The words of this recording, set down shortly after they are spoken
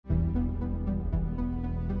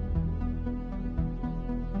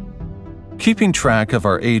Keeping track of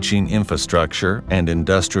our aging infrastructure and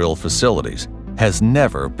industrial facilities has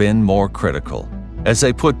never been more critical, as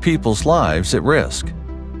they put people's lives at risk.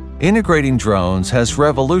 Integrating drones has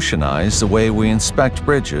revolutionized the way we inspect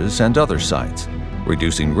bridges and other sites,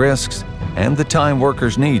 reducing risks and the time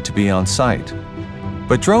workers need to be on site.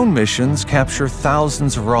 But drone missions capture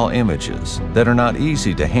thousands of raw images that are not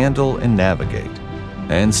easy to handle and navigate,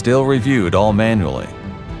 and still reviewed all manually.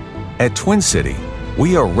 At Twinsity,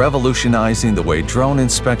 we are revolutionizing the way drone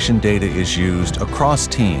inspection data is used across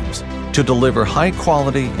teams to deliver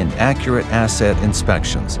high-quality and accurate asset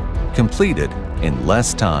inspections, completed in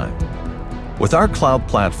less time. With our cloud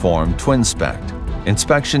platform, Twinspect,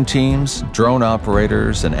 inspection teams, drone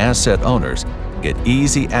operators, and asset owners get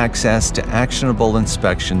easy access to actionable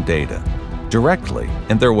inspection data directly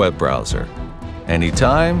in their web browser.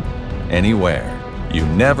 Anytime, anywhere. You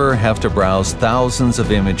never have to browse thousands of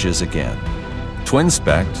images again.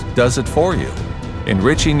 Twinspect does it for you,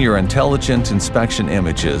 enriching your intelligent inspection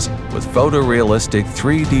images with photorealistic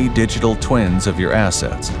 3D digital twins of your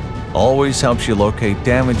assets. Always helps you locate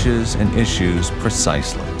damages and issues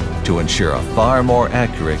precisely to ensure a far more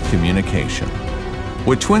accurate communication.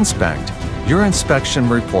 With Twinspect, your inspection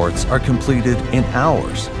reports are completed in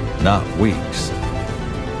hours, not weeks.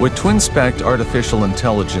 With Twinspect artificial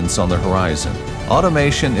intelligence on the horizon,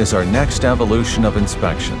 automation is our next evolution of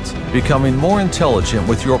inspections, becoming more intelligent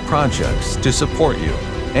with your projects to support you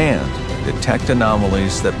and detect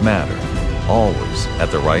anomalies that matter, always at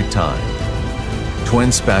the right time.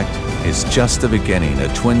 Twinspect is just the beginning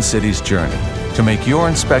of Twin Cities' journey to make your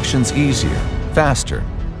inspections easier, faster,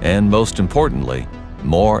 and most importantly,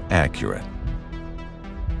 more accurate.